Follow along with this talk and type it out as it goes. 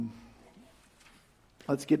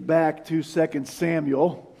Let's get back to 2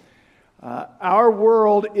 Samuel. Our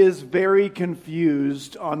world is very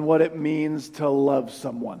confused on what it means to love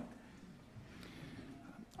someone.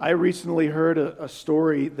 I recently heard a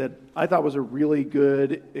story that I thought was a really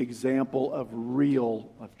good example of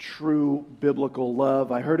true biblical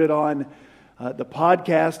love. I heard it on the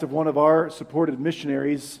podcast of one of our supported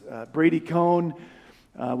missionaries, Brady Cohn.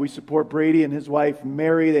 We support Brady and his wife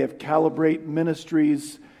Mary. They have Calibrate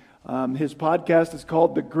Ministries. His podcast is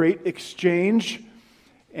called The Great Exchange.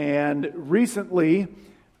 And recently,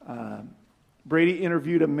 Brady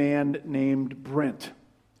interviewed a man named Brent.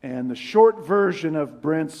 And the short version of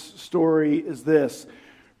Brent's story is this.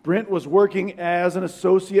 Brent was working as an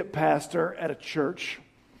associate pastor at a church.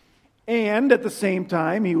 And at the same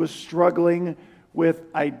time, he was struggling with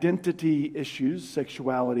identity issues,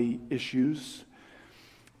 sexuality issues.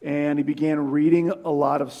 And he began reading a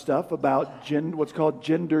lot of stuff about what's called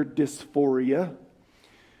gender dysphoria.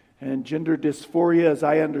 And gender dysphoria, as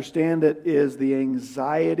I understand it, is the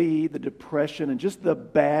anxiety, the depression, and just the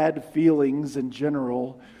bad feelings in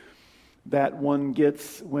general that one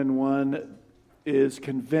gets when one is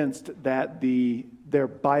convinced that their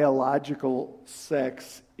biological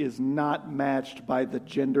sex is not matched by the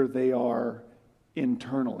gender they are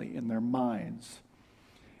internally in their minds.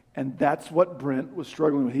 And that's what Brent was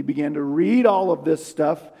struggling with. He began to read all of this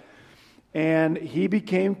stuff, and he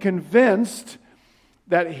became convinced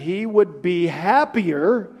that he would be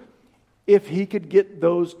happier if he could get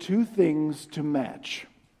those two things to match.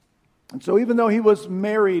 And so even though he was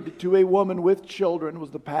married to a woman with children,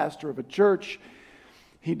 was the pastor of a church,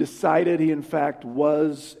 he decided he in fact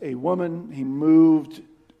was a woman. He moved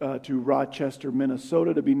to Rochester,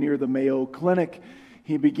 Minnesota to be near the Mayo Clinic.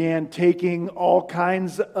 He began taking all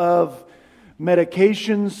kinds of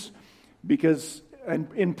medications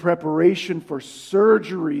in preparation for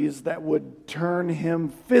surgeries that would turn him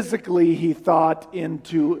physically, he thought,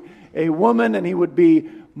 into a woman, and he would be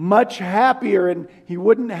much happier, and he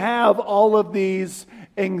wouldn't have all of these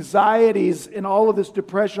anxieties and all of this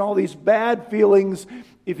depression, all these bad feelings,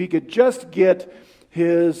 if he could just get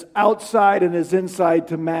his outside and his inside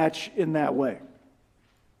to match in that way.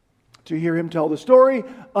 To hear him tell the story,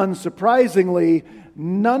 unsurprisingly,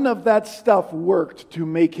 none of that stuff worked to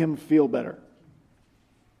make him feel better.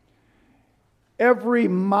 Every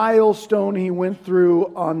milestone he went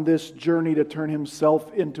through on this journey to turn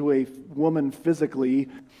himself into a woman physically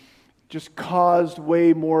just caused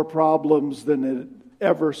way more problems than it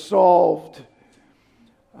ever solved.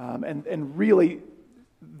 And really,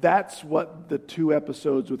 that's what the two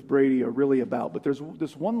episodes with Brady are really about. But there's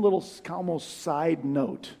this one little almost side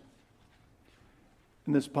note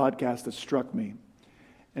in this podcast that struck me.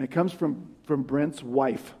 And it comes from Brent's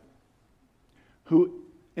wife, who,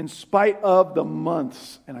 in spite of the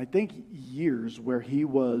months, and I think years, where he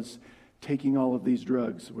was taking all of these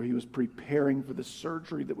drugs, where he was preparing for the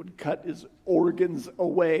surgery that would cut his organs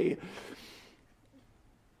away,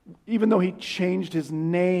 even though he changed his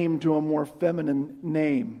name to a more feminine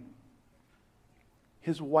name,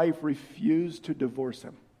 his wife refused to divorce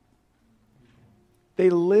him. They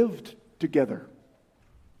lived together.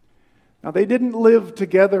 Now, they didn't live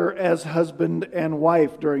together as husband and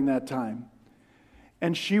wife during that time.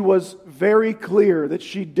 And she was very clear that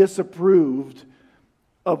she disapproved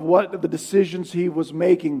of what the decisions he was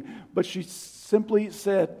making. But she simply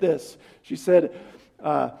said this. She said,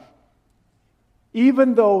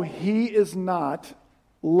 even though he is not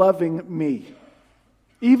loving me,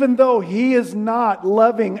 even though he is not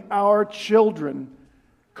loving our children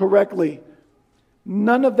correctly,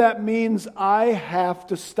 none of that means I have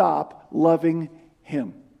to stop loving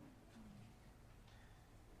him.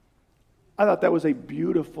 I thought that was a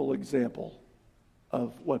beautiful example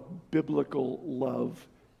of what biblical love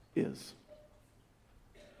is.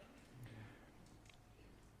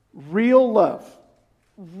 Real love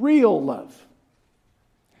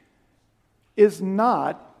is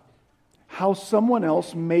not how someone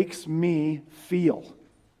else makes me feel.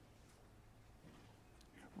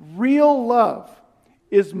 Real love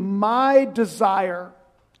is my desire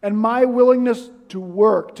and my willingness to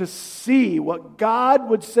work to see what God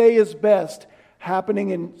would say is best happening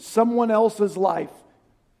in someone else's life.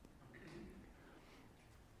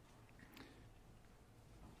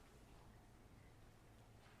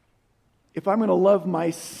 If I'm going to love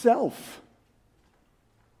myself,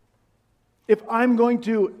 if I'm going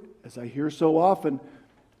to, as I hear so often,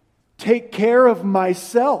 take care of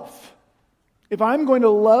myself, if I'm going to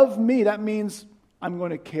love me, that means I'm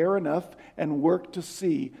going to care enough and work to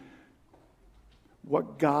see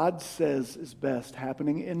what God says is best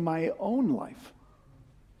happening in my own life.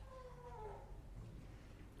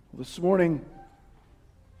 This morning,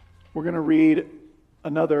 We're going to read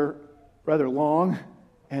another rather long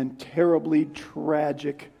and terribly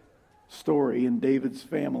tragic story in David's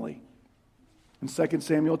family. In 2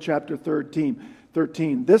 Samuel chapter 13.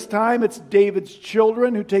 This time it's David's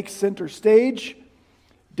children who take center stage.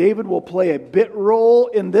 David will play a bit role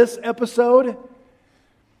in this episode.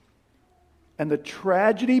 And the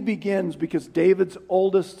tragedy begins because David's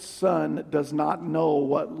oldest son does not know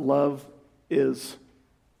what love is.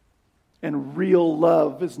 And real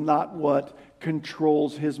love is not what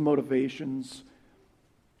controls his motivations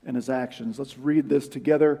and his actions. Let's read this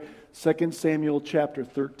together. 2 Samuel chapter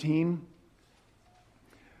 13.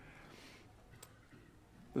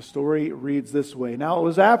 The story reads this way. Now it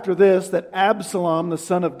was after this that Absalom, the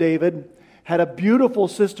son of David, had a beautiful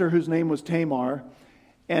sister whose name was Tamar.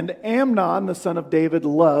 And Amnon, the son of David,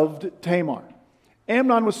 loved Tamar.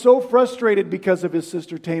 Amnon was so frustrated because of his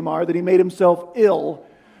sister Tamar that he made himself ill,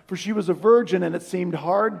 for she was a virgin, and it seemed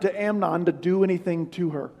hard to Amnon to do anything to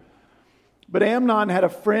her. But Amnon had a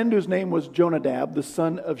friend whose name was Jonadab, the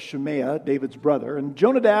son of Shemaiah, David's brother. And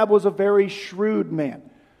Jonadab was a very shrewd man.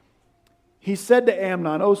 He said to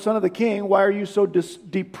Amnon, "O son of the king, why are you so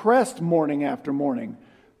depressed morning after morning?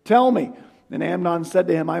 Tell me." And Amnon said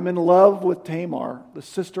to him, "I'm in love with Tamar, the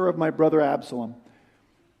sister of my brother Absalom."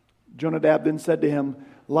 Jonadab then said to him,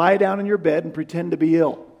 "Lie down in your bed and pretend to be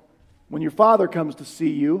ill. When your father comes to see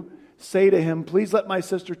you, say to him, 'Please let my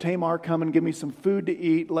sister Tamar come and give me some food to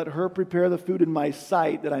eat. Let her prepare the food in my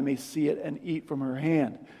sight that I may see it and eat from her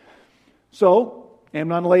hand.'" So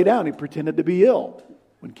Amnon lay down. He pretended to be ill.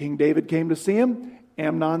 When King David came to see him,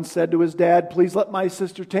 Amnon said to his dad, "Please let my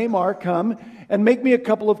sister Tamar come and make me a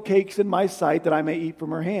couple of cakes in my sight that I may eat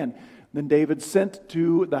from her hand." Then David sent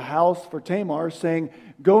to the house for Tamar, saying,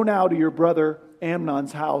 "Go now to your brother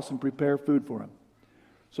Amnon's house and prepare food for him."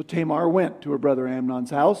 So Tamar went to her brother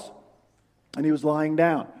Amnon's house, and he was lying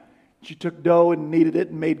down. She took dough and kneaded it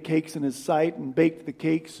and made cakes in his sight and baked the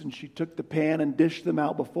cakes, and she took the pan and dished them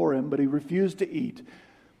out before him, but he refused to eat.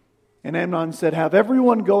 And Amnon said, "Have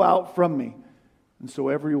everyone go out from me." And so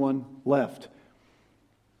everyone left.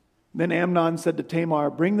 Then Amnon said to Tamar,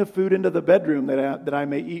 "Bring the food into the bedroom that I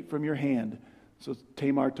may eat from your hand." So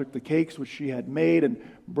Tamar took the cakes which she had made and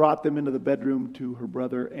brought them into the bedroom to her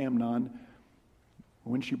brother Amnon.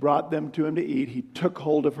 When she brought them to him to eat, he took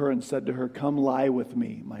hold of her and said to her, "Come lie with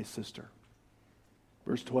me, my sister."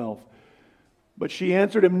 Verse 12. But she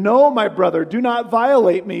answered him, "No, my brother, do not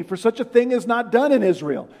violate me, for such a thing is not done in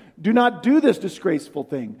Israel. Do not do this disgraceful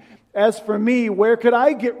thing. As for me, where could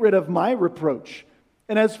I get rid of my reproach?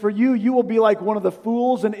 And as for you, you will be like one of the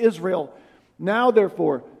fools in Israel. Now,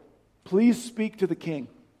 therefore, please speak to the king,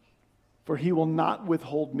 for he will not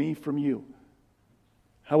withhold me from you."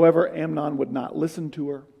 However, Amnon would not listen to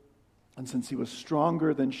her, and since he was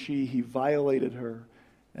stronger than she, he violated her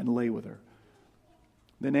and lay with her.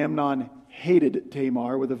 Then Amnon hated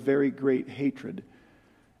Tamar with a very great hatred,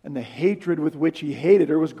 and the hatred with which he hated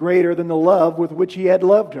her was greater than the love with which he had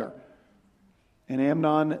loved her. And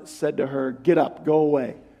Amnon said to her, "Get up, go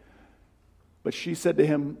away." But she said to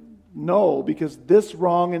him, "No, because this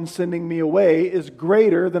wrong in sending me away is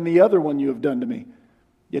greater than the other one you have done to me."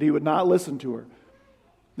 Yet he would not listen to her.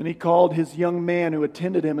 Then he called his young man who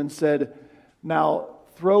attended him and said, "Now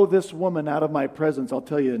throw this woman out of my presence." I'll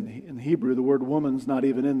tell you, in Hebrew, the word woman's not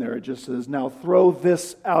even in there. It just says, "Now throw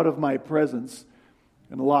this out of my presence,"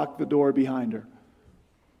 and lock the door behind her.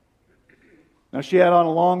 Now she had on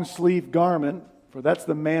a long sleeve garment, for that's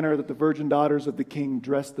the manner that the virgin daughters of the king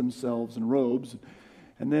dressed themselves in robes.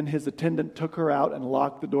 And then his attendant took her out and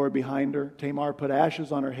locked the door behind her. Tamar put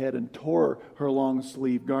ashes on her head and tore her long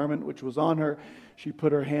sleeve garment which was on her. She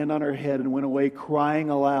put her hand on her head and went away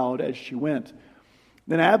crying aloud as she went.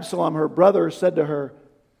 Then Absalom, her brother, said to her,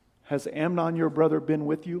 "Has Amnon your brother been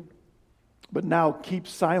with you? But now keep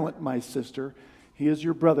silent, my sister. He is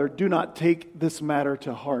your brother. Do not take this matter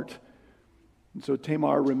to heart." And so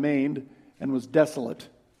Tamar remained and was desolate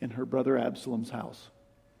in her brother Absalom's house.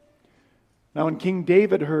 Now when King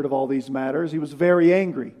David heard of all these matters, he was very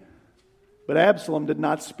angry. But Absalom did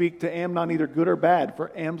not speak to Amnon either good or bad,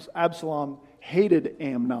 for Absalom hated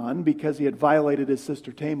Amnon because he had violated his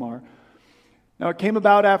sister Tamar. Now it came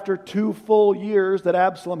about after 2 full years that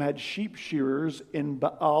Absalom had sheep shearers in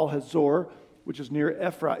Baal Hazor, which is near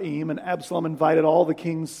Ephraim, and Absalom invited all the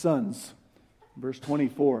king's sons. Verse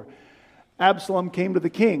 24. Absalom came to the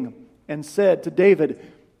king and said to David,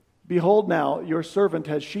 "Behold now, your servant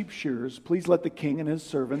has sheep shearers. Please let the king and his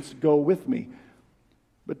servants go with me."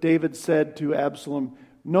 But David said to Absalom,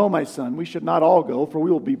 "No, my son, we should not all go, for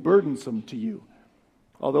we will be burdensome to you."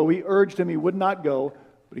 Although he urged him, he would not go,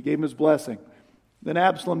 but he gave him his blessing. Then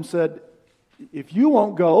Absalom said, If you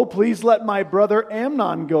won't go, please let my brother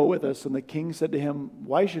Amnon go with us. And the king said to him,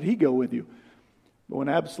 why should he go with you? But when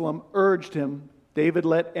Absalom urged him, David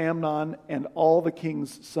let Amnon and all the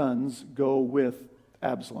king's sons go with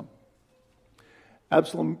Absalom.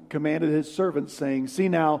 Absalom commanded his servants, saying, see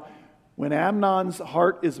now, when Amnon's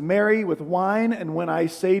heart is merry with wine, and when I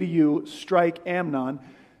say to you, strike Amnon,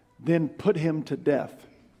 then put him to death.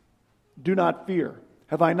 Do not fear.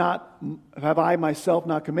 Have I myself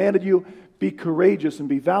not commanded you? Be courageous and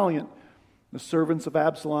be valiant. The servants of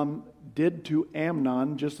Absalom did to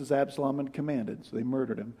Amnon just as Absalom had commanded. So they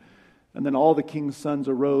murdered him. And then all the king's sons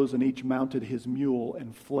arose, and each mounted his mule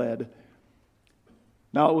and fled.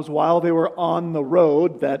 Now it was while they were on the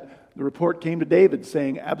road that the report came to David,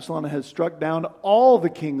 saying, Absalom has struck down all the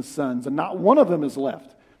king's sons, and not one of them is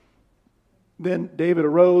left. Then David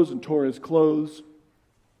arose and tore his clothes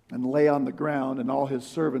and lay on the ground, and all his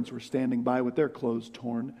servants were standing by with their clothes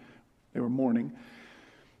torn. They were mourning.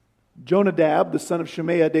 Jonadab, the son of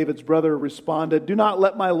Shemaiah, David's brother, responded, do not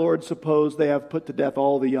let my lord suppose they have put to death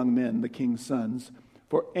all the young men, the king's sons,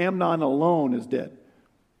 for Amnon alone is dead.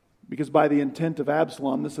 Because by the intent of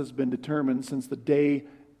Absalom, this has been determined since the day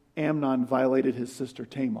Amnon violated his sister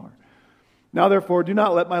Tamar. Now therefore, do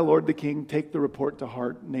not let my lord the king take the report to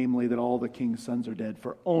heart, namely that all the king's sons are dead,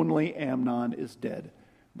 for only Amnon is dead.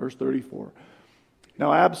 Verse 34.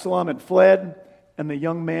 Now Absalom had fled, and the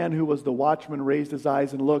young man who was the watchman raised his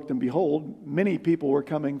eyes and looked, and behold, many people were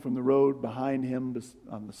coming from the road behind him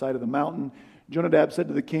on the side of the mountain. Jonadab said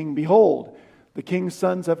to the king, behold, the king's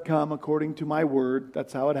sons have come according to my word.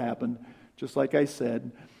 That's how it happened, just like I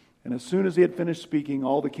said. And as soon as he had finished speaking,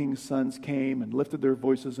 all the king's sons came and lifted their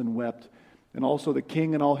voices and wept. And also the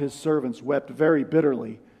king and all his servants wept very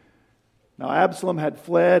bitterly. Now Absalom had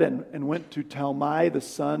fled and went to Talmai, the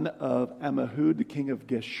son of Ammihud, the king of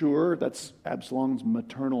Geshur. That's Absalom's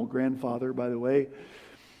maternal grandfather, by the way.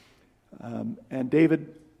 And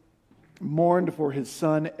David mourned for his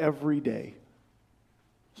son every day.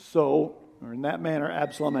 So, or in that manner,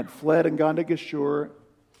 Absalom had fled and gone to Geshur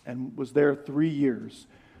and was there 3 years.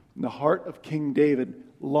 And the heart of King David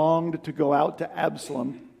longed to go out to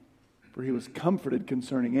Absalom, for he was comforted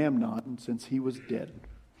concerning Amnon, since he was dead.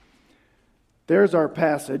 There's our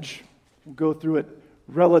passage. We'll go through it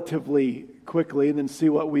relatively quickly and then see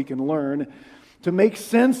what we can learn. To make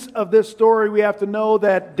sense of this story, we have to know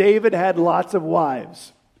that David had lots of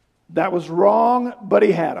wives. That was wrong, but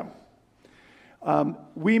he had them.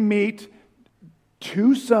 We meet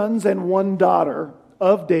 2 sons and 1 daughter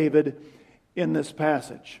of David in this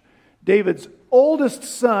passage. David's oldest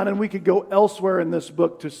son, and we could go elsewhere in this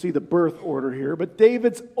book to see the birth order here, but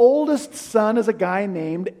David's oldest son is a guy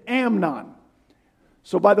named Amnon.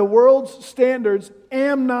 So by the world's standards,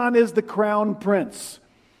 Amnon is the crown prince.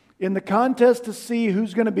 In the contest to see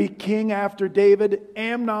who's going to be king after David,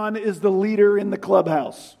 Amnon is the leader in the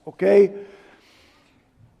clubhouse, okay?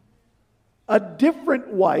 A different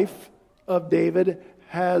wife of David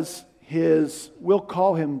has we'll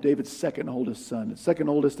call him David's second oldest son, second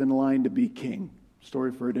oldest in line to be king.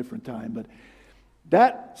 Story for a different time. But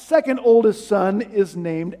that second oldest son is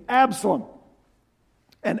named Absalom.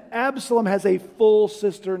 And Absalom has a full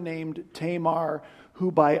sister named Tamar,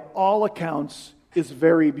 who by all accounts is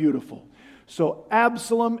very beautiful. So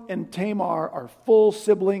Absalom and Tamar are full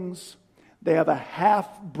siblings. They have a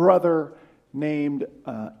half-brother named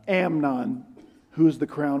Amnon, who's the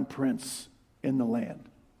crown prince in the land.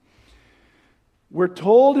 We're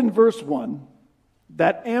told in verse 1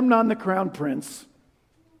 that Amnon, the crown prince,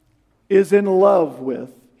 is in love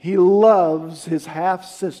with, he loves his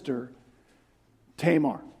half-sister,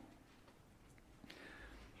 Tamar.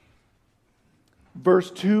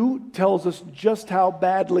 Verse 2 tells us just how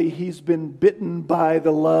badly he's been bitten by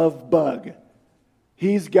the love bug.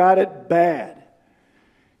 He's got it bad.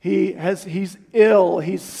 He's ill,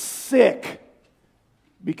 he's sick,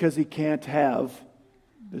 because he can't have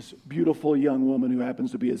this beautiful young woman who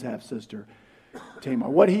happens to be his half-sister, Tamar.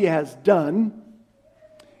 What he has done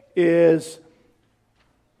is,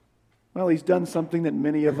 well, he's done something that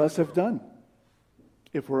many of us have done,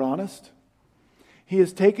 if we're honest. He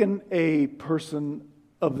has taken a person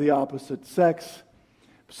of the opposite sex,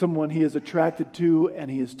 someone he is attracted to, and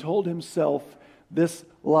he has told himself this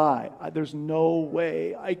lie. There's no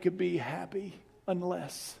way I could be happy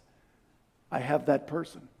unless I have that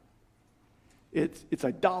person. It's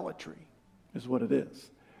idolatry, is what it is.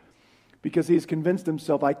 Because he's convinced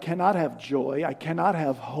himself, I cannot have joy, I cannot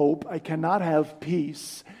have hope, I cannot have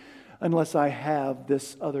peace unless I have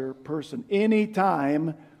this other person.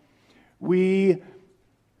 Anytime we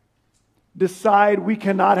decide we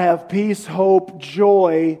cannot have peace, hope,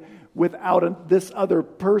 joy without this other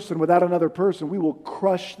person, without another person. We will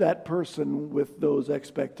crush that person with those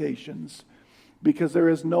expectations, because there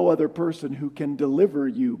is no other person who can deliver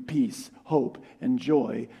you peace, hope, and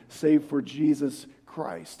joy save for Jesus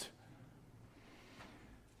Christ.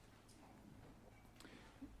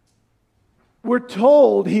 We're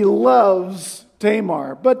told he loves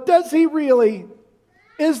Tamar, but does he really?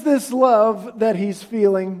 Is this love that he's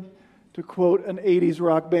feeling, to quote an 80s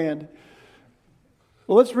rock band?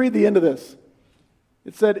 Well, let's read the end of this.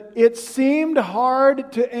 It said, it seemed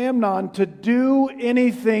hard to Amnon to do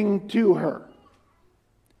anything to her.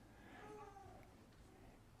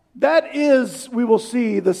 That is, we will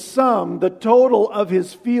see, the sum, the total of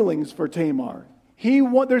his feelings for Tamar.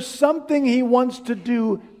 There's something he wants to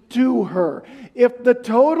do to her. If the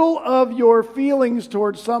total of your feelings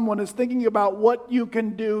towards someone is thinking about what you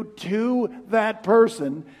can do to that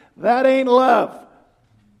person, that ain't love.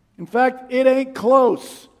 In fact, it ain't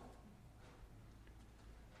close.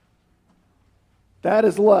 That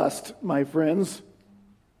is lust, my friends.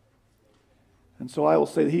 And so I will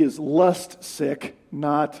say that he is lust sick,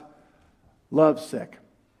 not love sick.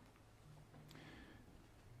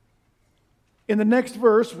 In the next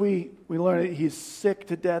verse, we learn that he's sick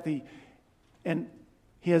to death. And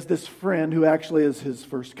he has this friend who actually is his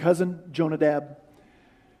first cousin, Jonadab.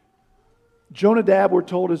 Jonadab, we're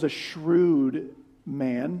told, is a shrewd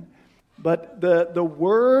man. But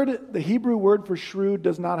the Hebrew word for shrewd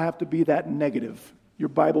does not have to be that negative. Your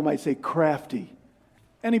Bible might say crafty.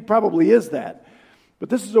 And he probably is that. But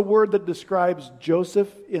this is a word that describes Joseph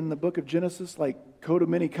in the book of Genesis, like coat of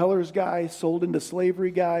many colors guy, sold into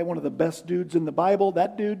slavery guy, one of the best dudes in the Bible.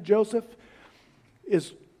 That dude, Joseph,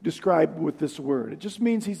 is described with this word. It just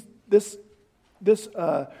means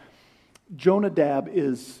Jonadab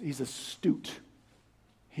he's astute.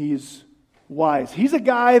 He's wise. He's a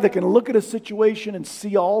guy that can look at a situation and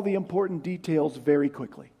see all the important details very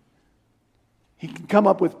quickly. He can come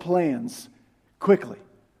up with plans quickly.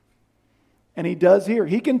 And he does here.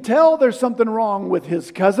 He can tell there's something wrong with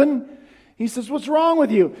his cousin. He says, what's wrong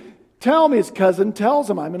with you? Tell me. His cousin tells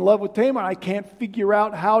him, I'm in love with Tamar. I can't figure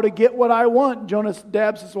out how to get what I want.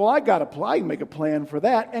 Jonadab says, well, I can make a plan for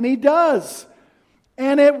that. And he does.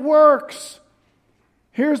 And it works.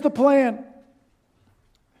 Here's the plan.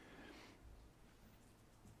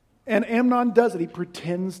 And Amnon does it. He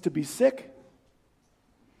pretends to be sick,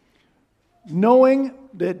 knowing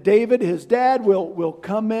that David, his dad, will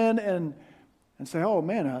come in and say, oh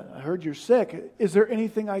man, I heard you're sick. Is there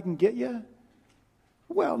anything I can get you?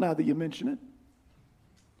 Well, now that you mention it,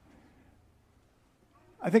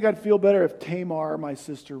 I think I'd feel better if Tamar, my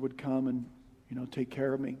sister, would come and, take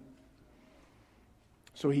care of me.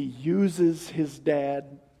 So he uses his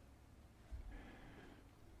dad.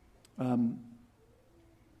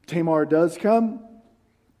 Tamar does come.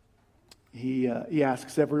 He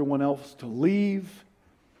asks everyone else to leave,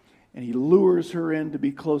 and he lures her in to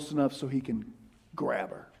be close enough so he can grab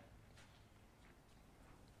her.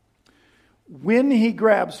 When he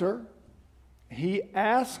grabs her, he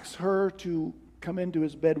asks her to come into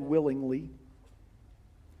his bed willingly.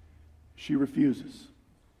 She refuses.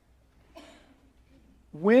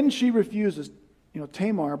 When she refuses,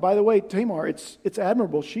 Tamar, by the way, it's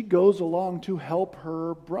admirable. She goes along to help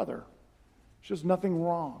her brother. There's nothing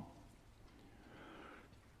wrong.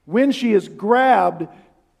 When she is grabbed,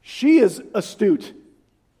 she is astute.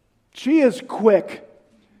 She is quick.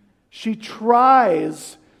 She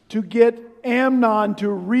tries to get Amnon to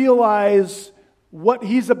realize what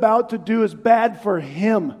he's about to do is bad for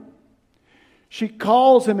him. She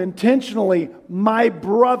calls him intentionally, my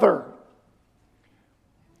brother.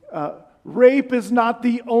 Rape is not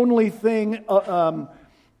the only thing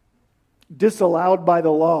disallowed by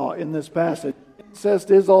the law in this passage.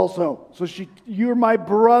 Incest is also. So you're my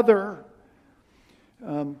brother.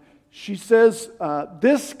 She says,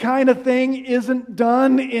 this kind of thing isn't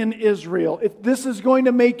done in Israel. If this is going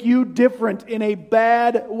to make you different in a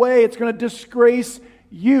bad way, it's going to disgrace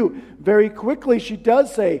you. Very quickly, she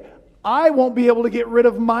does say, I won't be able to get rid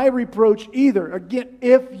of my reproach either. Again,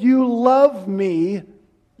 if you love me,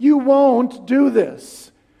 you won't do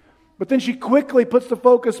this. But then she quickly puts the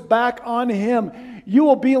focus back on him. You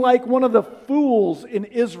will be like one of the fools in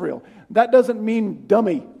Israel. That doesn't mean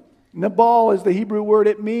dummy. Nabal is the Hebrew word.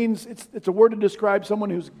 It means, it's a word to describe someone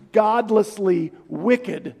who's godlessly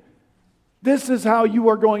wicked. This is how you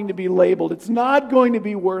are going to be labeled. It's not going to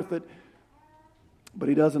be worth it. But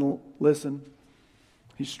he doesn't listen.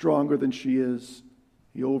 He's stronger than she is.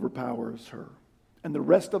 He overpowers her. And the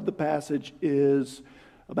rest of the passage is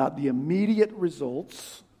about the immediate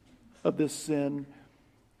results of this sin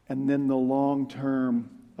and then the long-term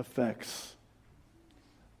effects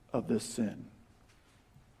of this sin.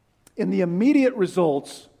 In the immediate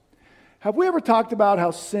results, have we ever talked about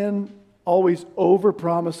how sin always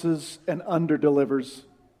overpromises and underdelivers?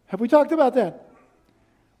 Have we talked about that?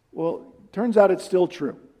 Well, turns out it's still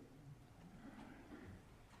true.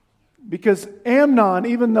 Because Amnon,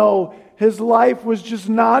 even though his life was just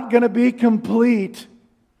not going to be complete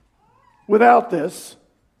without this,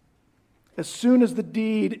 as soon as the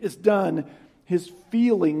deed is done, his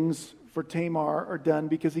feelings for Tamar are done,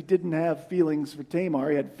 because he didn't have feelings for Tamar.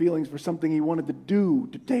 He had feelings for something he wanted to do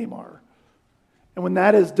to Tamar. And when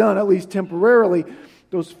that is done, at least temporarily,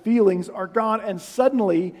 those feelings are gone, and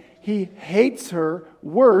suddenly he hates her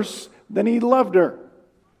worse than he loved her.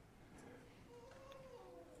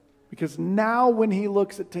 Because now when he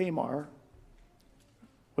looks at Tamar,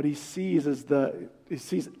 what he sees is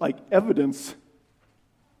like evidence.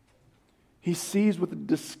 He sees with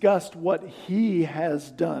disgust what he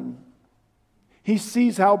has done. He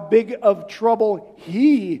sees how big of trouble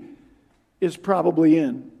he is probably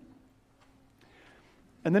in.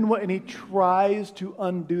 And he tries to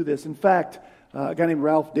undo this. In fact, a guy named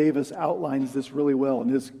Ralph Davis outlines this really well in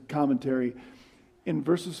his commentary. In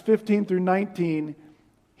verses 15 through 19,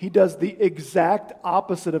 he does the exact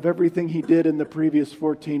opposite of everything he did in the previous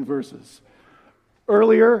 14 verses.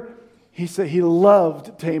 Earlier, he said he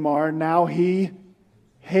loved Tamar. Now he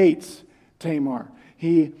hates Tamar.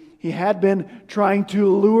 He had been trying to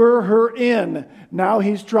lure her in. Now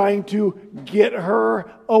he's trying to get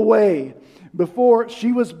her away. Before,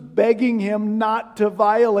 she was begging him not to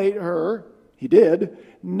violate her. He did.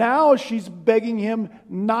 Now she's begging him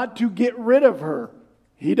not to get rid of her.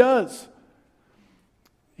 He does.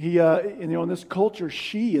 In this culture,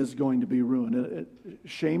 she is going to be ruined.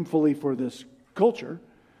 Shamefully for this culture,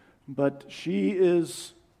 but she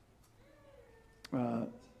is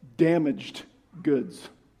damaged goods,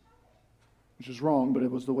 which is wrong, but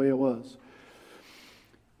it was the way it was.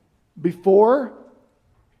 Before,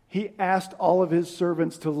 he asked all of his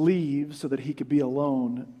servants to leave so that he could be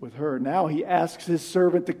alone with her. Now he asks his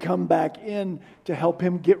servant to come back in to help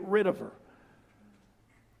him get rid of her.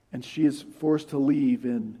 And she is forced to leave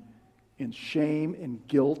in shame, in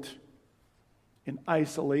guilt, in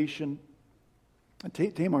isolation. And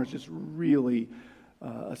Tamar is just really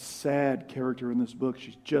a sad character in this book.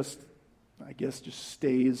 She's just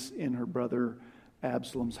stays in her brother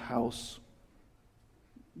Absalom's house.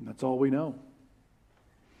 And that's all we know.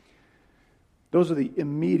 Those are the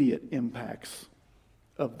immediate impacts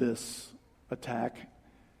of this attack.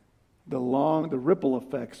 The ripple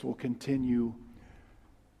effects will continue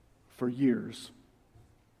for years.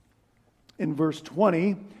 In verse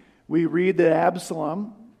 20, we read that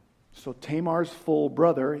Absalom, so Tamar's full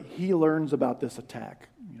brother, he learns about this attack.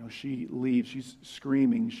 She leaves. She's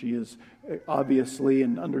screaming. She is obviously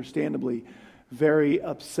and understandably very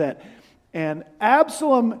upset. And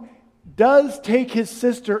Absalom does take his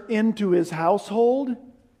sister into his household,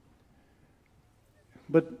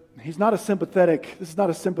 but this is not a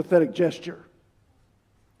sympathetic gesture.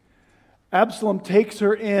 Absalom takes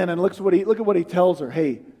her in and look at what he tells her.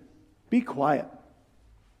 Hey, be quiet.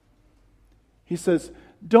 He says,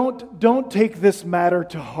 don't take this matter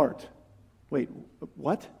to heart. Wait,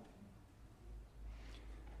 what?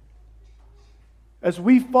 As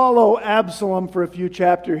we follow Absalom for a few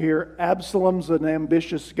chapters here, Absalom's an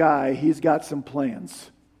ambitious guy. He's got some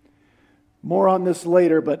plans. More on this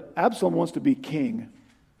later, but Absalom wants to be king.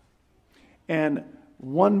 And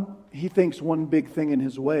he thinks one big thing in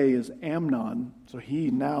his way is Amnon. So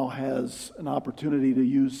he now has an opportunity to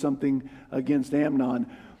use something against Amnon.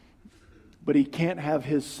 But he can't have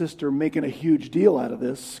his sister making a huge deal out of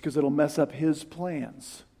this because it'll mess up his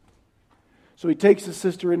plans. So he takes his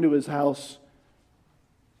sister into his house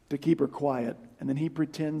to keep her quiet, and then he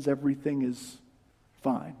pretends everything is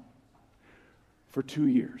fine for 2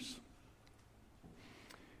 years.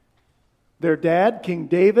 Their dad, King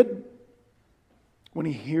David, when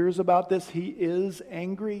he hears about this, he is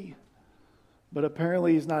angry, but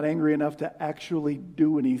apparently he's not angry enough to actually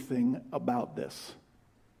do anything about this.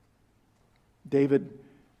 David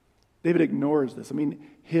ignores this.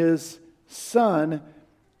 His son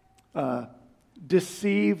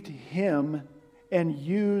deceived him and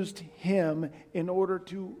used him in order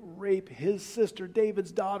to rape his sister,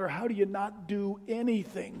 David's daughter. How do you not do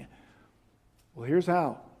anything? Well, here's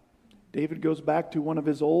how. David goes back to one of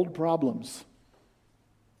his old problems.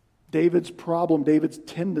 David's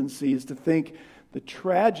tendency is to think the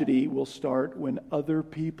tragedy will start when other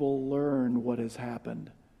people learn what has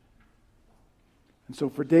happened. And so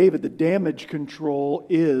for David, the damage control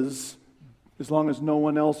is, as long as no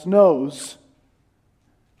one else knows,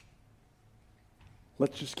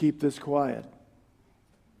 let's just keep this quiet.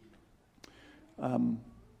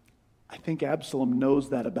 I think Absalom knows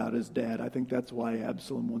that about his dad. I think that's why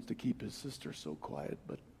Absalom wants to keep his sister so quiet,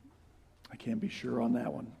 but I can't be sure on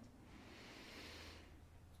that one.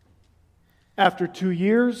 After 2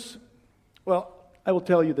 years, well, I will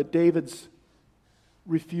tell you that David's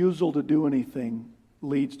refusal to do anything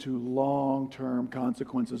leads to long-term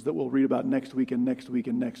consequences that we'll read about next week and next week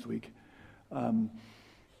and next week.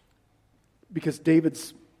 Because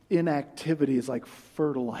David's inactivity is like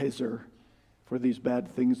fertilizer for these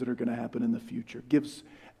bad things that are going to happen in the future. Gives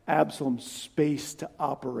Absalom space to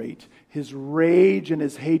operate, his rage and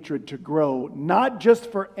his hatred to grow, not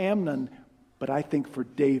just for Amnon, but I think for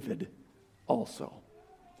David also.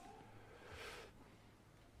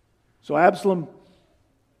 So Absalom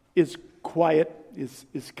is quiet, is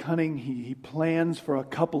cunning. He plans for a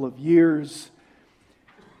couple of years.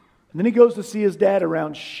 And then he goes to see his dad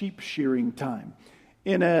around sheep shearing time.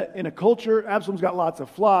 In a culture, Absalom's got lots of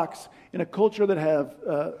flocks. In a culture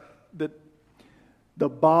that the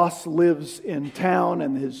boss lives in town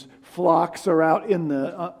and his flocks are out in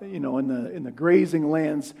the grazing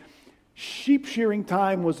lands, sheep shearing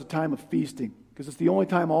time was a time of feasting because it's the only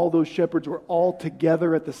time all those shepherds were all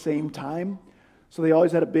together at the same time. So they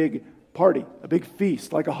always had a big party, a big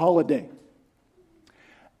feast, like a holiday.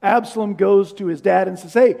 Absalom goes to his dad and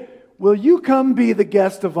says, "Hey, will you come be the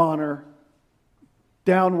guest of honor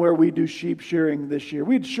down where we do sheep shearing this year?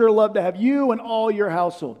 We'd sure love to have you and all your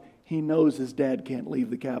household." He knows his dad can't leave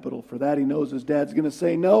the capital for that. He knows his dad's going to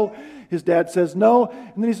say no. His dad says no.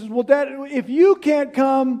 And then he says, "Well, Dad, if you can't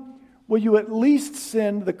come, will you at least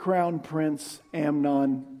send the crown prince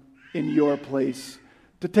Amnon in your place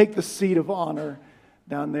to take the seat of honor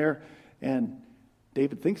down there?" And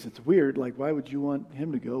David thinks it's weird. Like, why would you want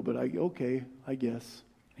him to go? But okay, I guess.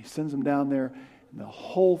 He sends him down there, and the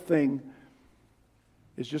whole thing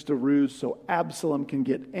is just a ruse so Absalom can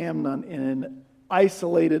get Amnon in,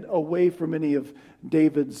 isolated away from any of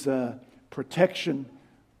David's protection,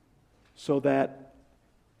 so that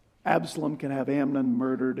Absalom can have Amnon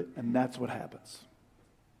murdered, and that's what happens.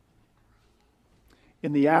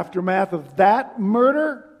 In the aftermath of that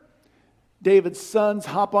murder, David's sons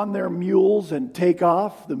hop on their mules and take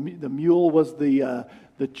off. The mule was the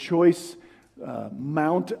choice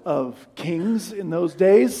mount of kings in those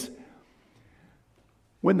days.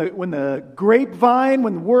 When the grapevine,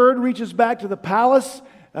 when word reaches back to the palace,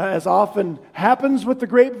 as often happens with the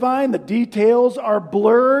grapevine, the details are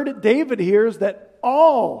blurred. David hears that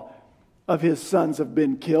all of his sons have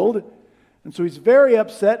been killed. And so he's very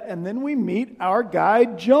upset. And then we meet our guy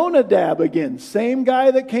Jonadab again. Same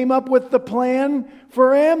guy that came up with the plan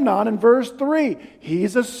for Amnon in verse 3.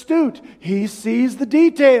 He's astute. He sees the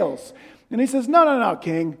details. And he says, no,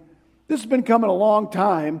 king. This has been coming a long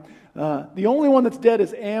time. The only one that's dead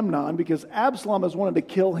is Amnon because Absalom has wanted to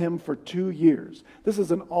kill him for 2 years. This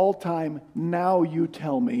is an all-time now you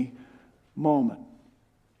tell me moment.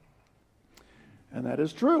 And that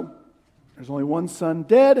is true. There's only one son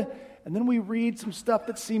dead. And then we read some stuff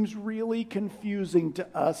that seems really confusing to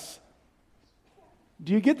us.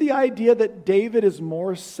 Do you get the idea that David is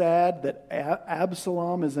more sad that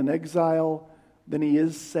Absalom is in exile than he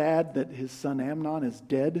is sad that his son Amnon is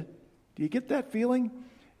dead? Do you get that feeling?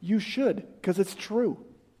 You should, because it's true.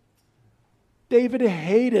 David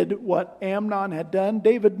hated what Amnon had done.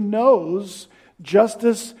 David knows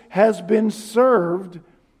justice has been served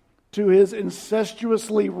to his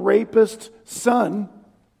incestuously rapist son.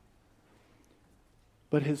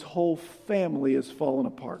 But his whole family has fallen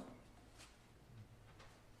apart.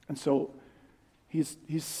 And so he's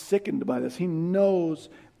sickened by this. He knows,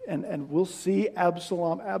 and we'll see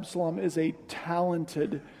Absalom. Absalom is a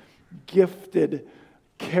talented, gifted,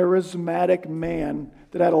 charismatic man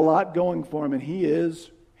that had a lot going for him. And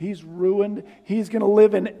he's ruined. He's going to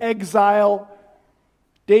live in exile.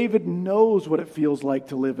 David knows what it feels like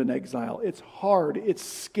to live in exile. It's hard. It's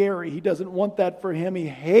scary. He doesn't want that for him. He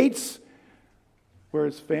hates where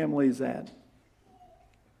his family's at.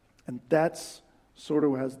 And that's sort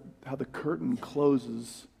of how the curtain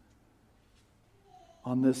closes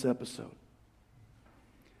on this episode.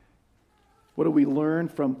 What do we learn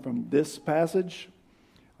from this passage?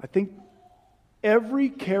 I think every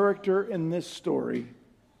character in this story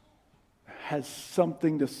has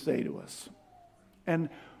something to say to us. And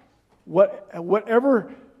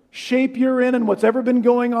whatever shape you're in and what's ever been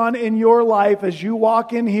going on in your life as you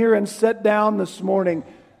walk in here and sit down this morning,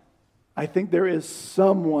 I think there is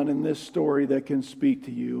someone in this story that can speak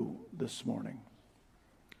to you this morning.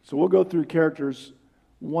 So we'll go through characters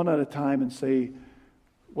one at a time and say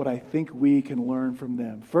what I think we can learn from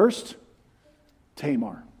them. First,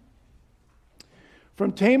 Tamar.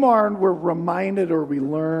 From Tamar, we're reminded or we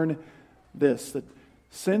learn this, that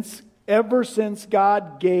ever since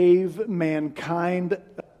God gave mankind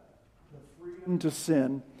the freedom to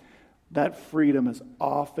sin, that freedom has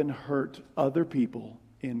often hurt other people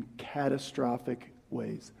in catastrophic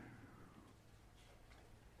ways.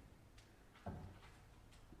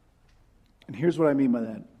 And here's what I mean by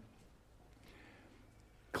that.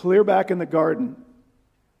 Clear back in the garden,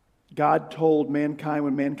 God told mankind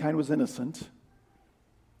when mankind was innocent,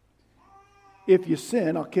 if you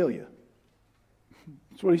sin, I'll kill you.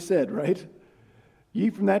 That's what he said, right? You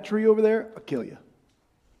eat from that tree over there, I'll kill you.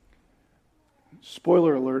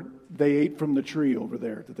 Spoiler alert, they ate from the tree over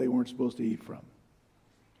there that they weren't supposed to eat from.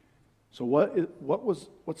 So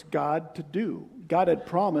what's God to do? God had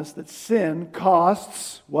promised that sin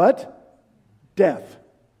costs what? Death.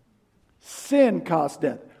 Sin costs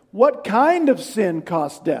death. What kind of sin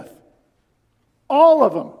costs death? All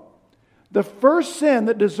of them. The first sin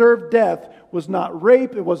that deserved death was not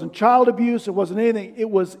rape, it wasn't child abuse, it wasn't anything. It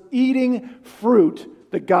was eating fruit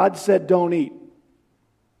that God said don't eat.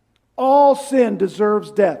 All sin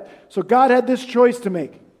deserves death. So God had this choice to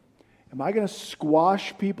make. Am I going to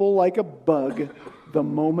squash people like a bug the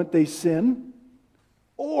moment they sin?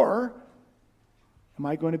 Or am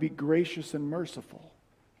I going to be gracious and merciful?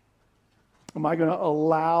 Am I going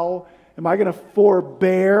to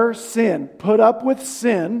forbear sin, put up with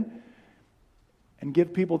sin, and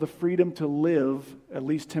give people the freedom to live, at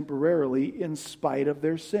least temporarily, in spite of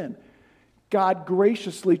their sin? God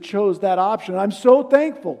graciously chose that option. I'm so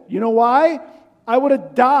thankful. You know why? I would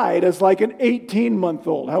have died as like an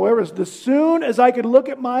 18-month-old. However, as soon as I could look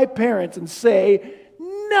at my parents and say,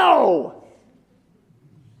 no!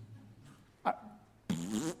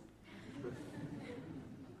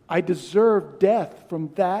 I deserve death from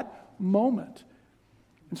that moment.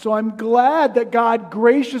 And so I'm glad that God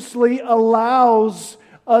graciously allows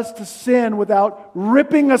us to sin without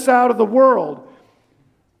ripping us out of the world.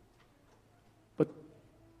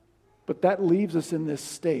 But that leaves us in this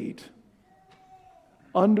state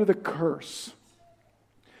under the curse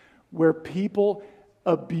where people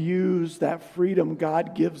abuse that freedom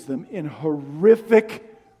God gives them in horrific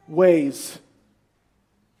ways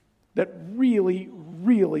that really,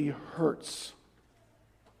 really hurts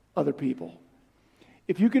other people.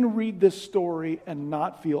 If you can read this story and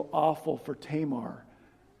not feel awful for Tamar,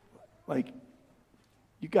 like,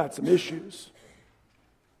 you got some issues.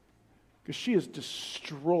 Because she is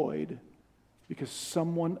destroyed because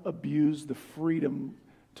someone abused the freedom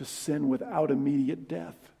to sin without immediate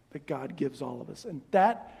death that God gives all of us. And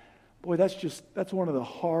that's one of the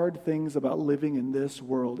hard things about living in this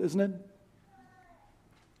world, isn't it?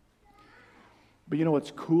 But you know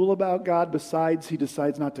what's cool about God besides He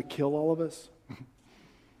decides not to kill all of us?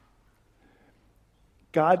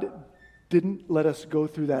 God didn't let us go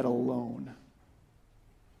through that alone.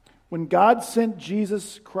 When God sent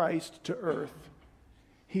Jesus Christ to earth,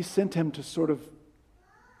 He sent Him to sort of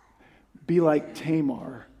be like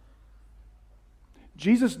Tamar.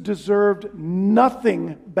 Jesus deserved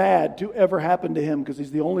nothing bad to ever happen to Him because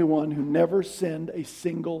He's the only one who never sinned a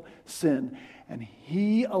single sin. And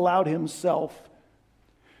He allowed Himself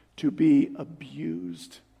to be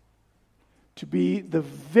abused, to be the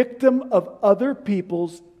victim of other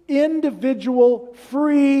people's individual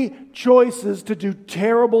free choices to do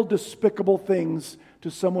terrible, despicable things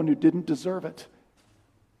to someone who didn't deserve it.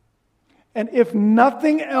 And if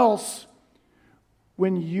nothing else,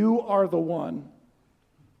 when you are the one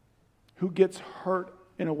who gets hurt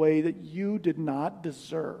in a way that you did not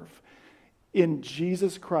deserve, in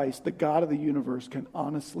Jesus Christ, the God of the universe can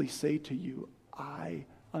honestly say to you, I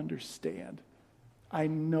understand. I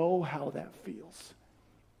know how that feels.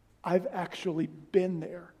 I've actually been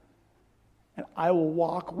there. And I will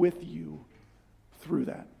walk with you through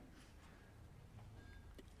that.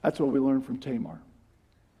 That's what we learn from Tamar.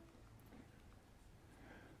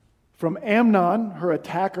 From Amnon, her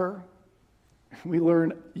attacker, we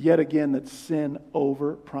learn yet again that sin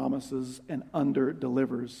over promises and under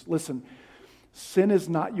delivers. Listen, sin is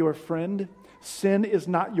not your friend. Sin is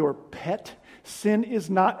not your pet. Sin is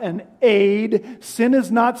not an aid. Sin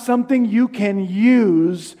is not something you can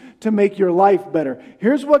use to make your life better.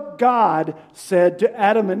 Here's what God said to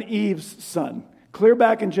Adam and Eve's son. Clear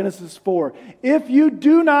back in Genesis 4. If you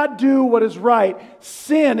do not do what is right,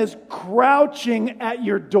 sin is crouching at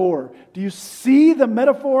your door. Do you see the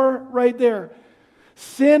metaphor right there?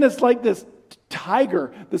 Sin is like this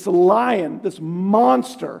tiger, this lion, this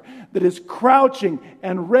monster that is crouching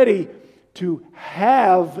and ready to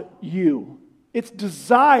have you. Its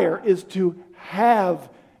desire is to have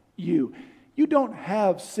you. You don't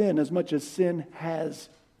have sin as much as sin has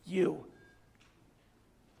you.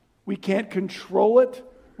 We can't control it.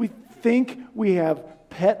 We think we have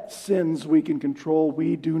pet sins we can control.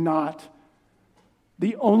 We do not.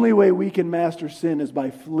 The only way we can master sin is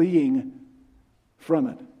by fleeing from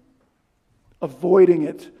it, avoiding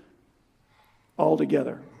it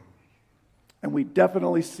altogether. And we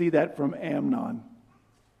definitely see that from Amnon.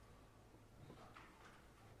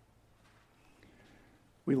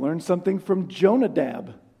 We learn something from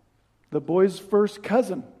Jonadab, the boy's first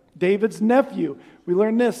cousin, David's nephew. We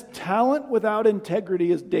learn this: talent without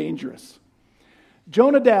integrity is dangerous.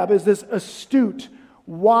 Jonadab is this astute,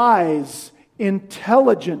 wise,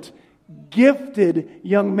 intelligent, gifted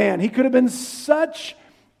young man. He could have been such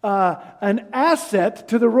an asset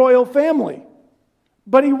to the royal family,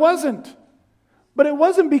 but he wasn't. But it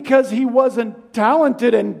wasn't because he wasn't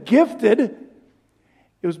talented and gifted.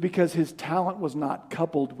 It was because his talent was not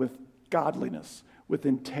coupled with godliness, with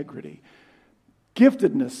integrity.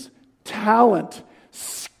 Giftedness, talent,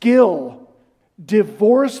 skill,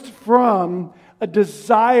 divorced from a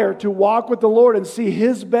desire to walk with the Lord and see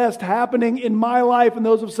His best happening in my life and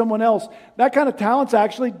those of someone else. That kind of talent's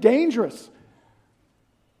actually dangerous.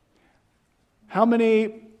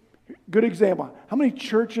 Good example, how many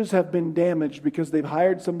churches have been damaged because they've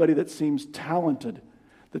hired somebody that seems talented,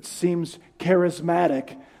 that seems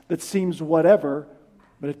charismatic, that seems whatever,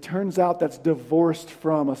 but it turns out that's divorced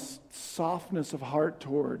from a softness of heart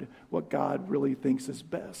toward what God really thinks is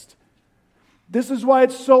best. This is why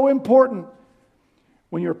it's so important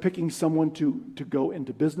when you're picking someone to go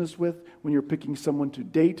into business with, when you're picking someone to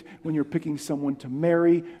date, when you're picking someone to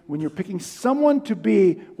marry, when you're picking someone to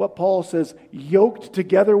be, what Paul says, yoked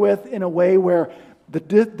together with in a way where the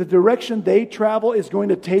direction they travel is going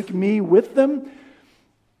to take me with them.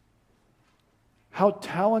 How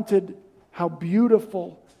talented, how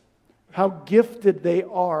beautiful, how gifted they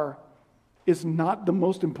are is not the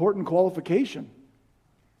most important qualification.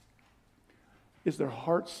 Is their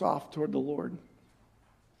heart soft toward the Lord?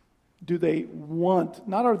 Do they want,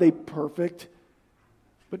 not are they perfect,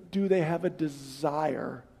 but do they have a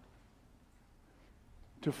desire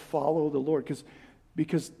to follow the Lord?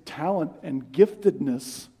 Because talent and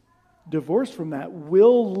giftedness, divorced from that,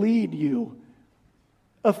 will lead you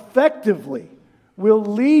effectively, will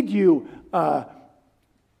lead you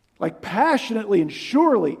like passionately and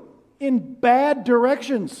surely in bad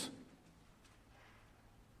directions.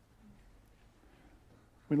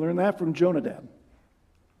 We learn that from Jonadab.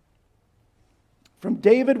 From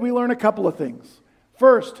David, we learn a couple of things.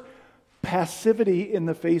 First, passivity in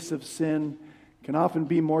the face of sin can often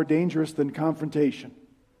be more dangerous than confrontation.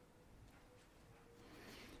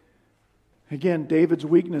 Again, David's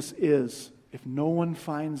weakness is, if no one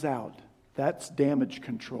finds out, that's damage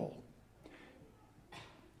control.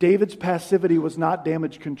 David's passivity was not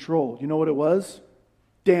damage control. You know what it was?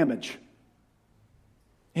 Damage.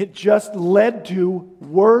 It just led to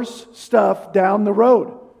worse stuff down the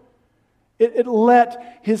road. It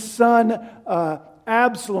let his son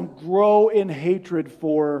Absalom grow in hatred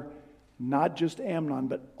for not just Amnon,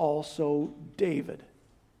 but also David.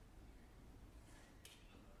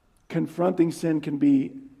 Confronting sin can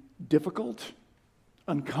be difficult,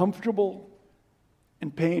 uncomfortable,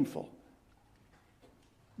 and painful.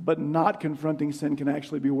 But not confronting sin can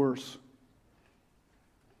actually be worse.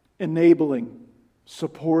 Enabling,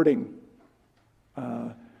 supporting,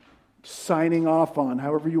 signing off on,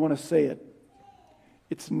 however you want to say it.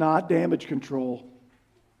 It's not damage control.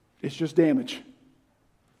 It's just damage.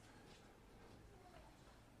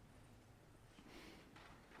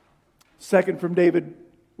 Second, from David,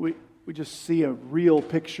 we just see a real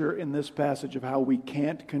picture in this passage of how we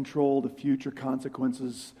can't control the future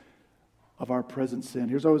consequences of our present sin.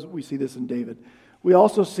 Here's how we see this in David. We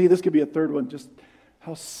also see, this could be a third one, just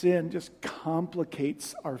how sin just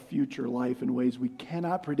complicates our future life in ways we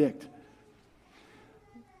cannot predict.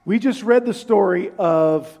 We just read the story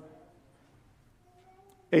of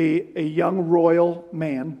a young royal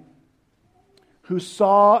man who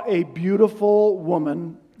saw a beautiful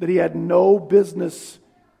woman that he had no business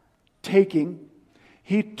taking.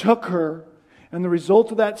 He took her, and the result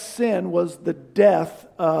of that sin was the death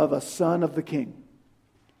of a son of the king.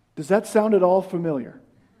 Does that sound at all familiar?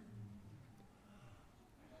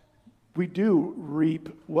 We do reap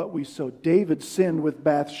what we sow. David sinned with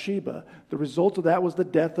Bathsheba. The result of that was the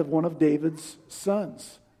death of one of David's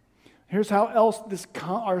sons. Here's how else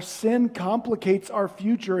our sin complicates our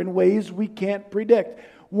future in ways we can't predict.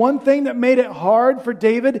 One thing that made it hard for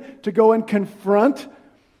David to go and confront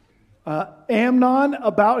Amnon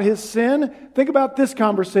about his sin, think about this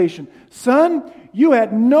conversation. Son, you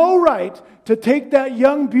had no right to take that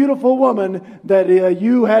young, beautiful woman that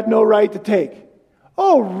you had no right to take.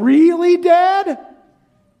 Oh, really, Dad?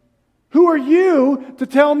 Who are you to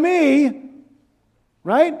tell me?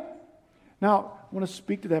 Right? Now, I want to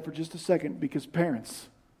speak to that for just a second because parents,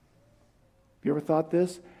 have you ever thought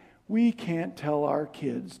this? We can't tell our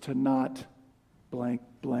kids to not blank,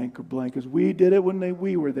 blank, or blank because we did it when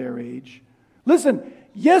we were their age. Listen,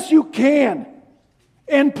 yes, you can.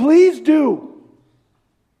 And please do.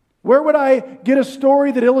 Where would I get a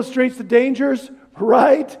story that illustrates the dangers?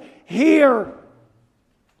 Right here.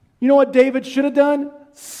 You know what David should have done?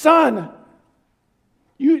 Son,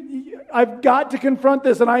 I've got to confront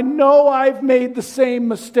this, and I know I've made the same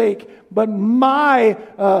mistake, but my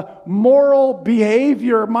moral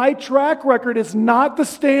behavior, my track record is not the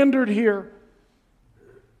standard here.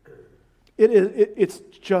 It's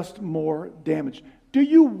just more damage. Do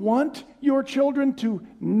you want your children to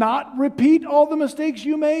not repeat all the mistakes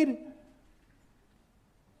you made?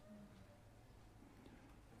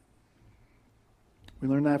 We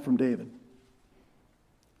learn that from David.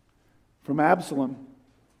 From Absalom,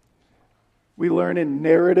 we learn in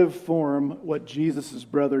narrative form what Jesus'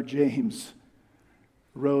 brother James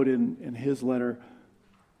wrote in his letter.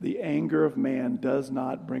 The anger of man does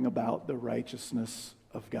not bring about the righteousness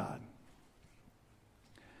of God.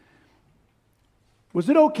 Was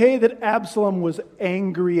it okay that Absalom was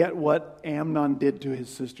angry at what Amnon did to his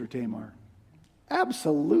sister Tamar?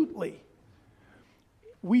 Absolutely.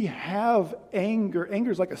 We have anger.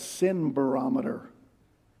 Anger is like a sin barometer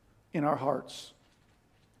in our hearts.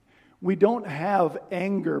 We don't have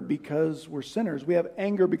anger because we're sinners. We have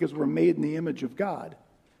anger because we're made in the image of God.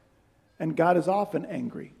 And God is often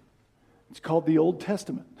angry. It's called the Old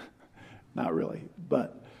Testament. Not really,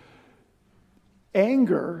 but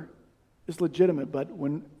anger is legitimate. But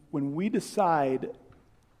when we decide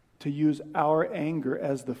to use our anger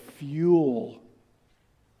as the fuel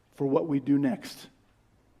for what we do next,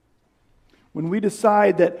 when we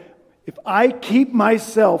decide that if I keep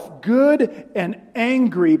myself good and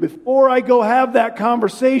angry before I go have that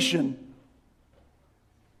conversation,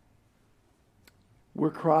 we're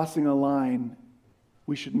crossing a line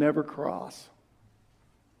we should never cross.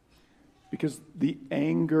 Because the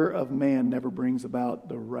anger of man never brings about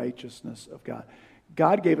the righteousness of God.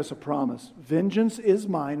 God gave us a promise. Vengeance is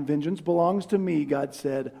mine. Vengeance belongs to me. God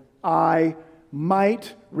said, I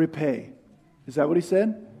might repay. Is that what he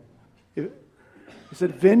said? He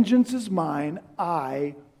said, vengeance is mine,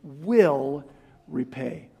 I will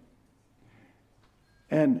repay.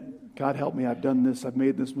 And God help me, I've done this, I've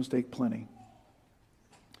made this mistake plenty.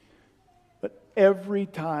 But every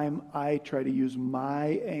time I try to use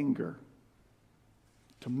my anger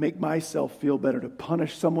to make myself feel better, to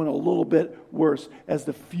punish someone a little bit worse as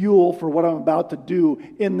the fuel for what I'm about to do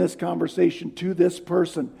in this conversation to this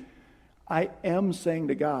person, I am saying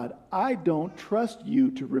to God, I don't trust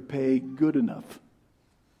you to repay good enough.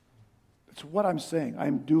 That's what I'm saying.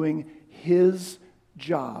 I'm doing his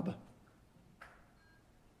job,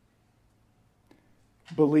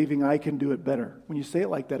 believing I can do it better. When you say it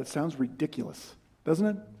like that, it sounds ridiculous, doesn't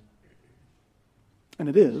it? And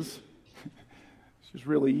it is. It's just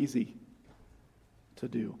really easy to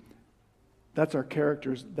do. That's our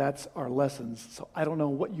characters. That's our lessons. So I don't know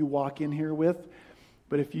what you walk in here with,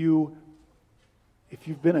 but if you've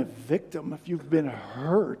been a victim, if you've been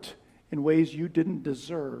hurt in ways you didn't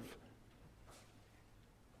deserve,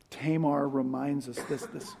 Tamar reminds us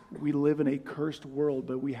this. We live in a cursed world,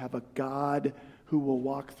 but we have a God who will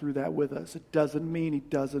walk through that with us. It doesn't mean he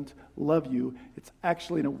doesn't love you. It's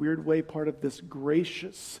actually, in a weird way, part of this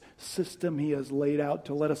gracious system he has laid out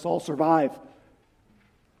to let us all survive.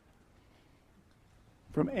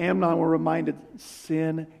 From Amnon, we're reminded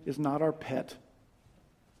sin is not our pet.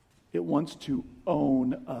 It wants to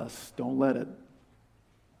own us. Don't let it.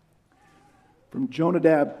 From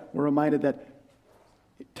Jonadab, we're reminded that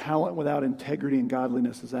talent without integrity and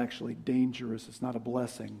godliness is actually dangerous. It's not a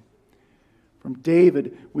blessing. From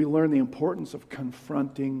David, we learn the importance of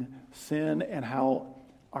confronting sin and how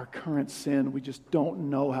our current sin, we just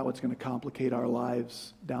don't know how it's going to complicate our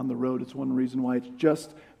lives down the road. It's one reason why it's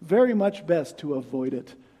just very much best to avoid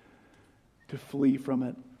it, to flee from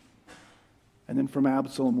it. And then from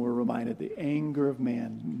Absalom, we're reminded the anger of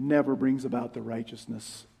man never brings about the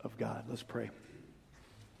righteousness of God. Let's pray.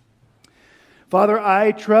 Father,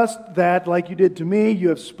 I trust that, like you did to me, you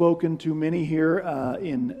have spoken to many here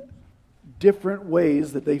in different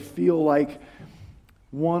ways that they feel like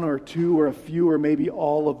one or two or a few or maybe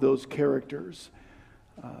all of those characters.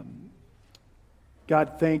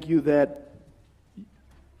 God, thank you that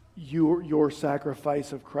your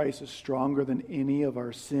sacrifice of Christ is stronger than any of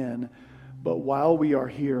our sin. But while we are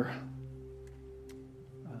here,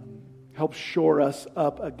 help shore us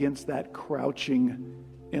up against that crouching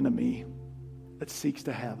enemy that seeks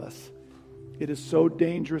to have us. It is so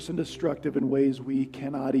dangerous and destructive in ways we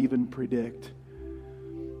cannot even predict.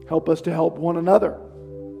 Help us to help one another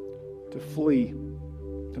to flee,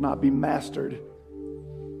 to not be mastered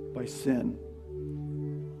by sin.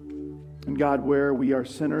 And God, where we are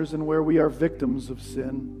sinners and where we are victims of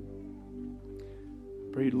sin,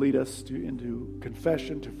 pray you to lead us into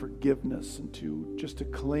confession, to forgiveness, and to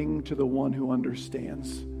cling to the one who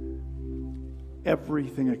understands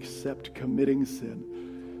everything except committing sin.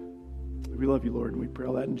 We love you, Lord, and we pray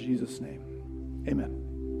all that in Jesus' name.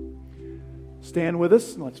 Amen. Stand with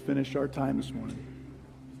us and let's finish our time this morning.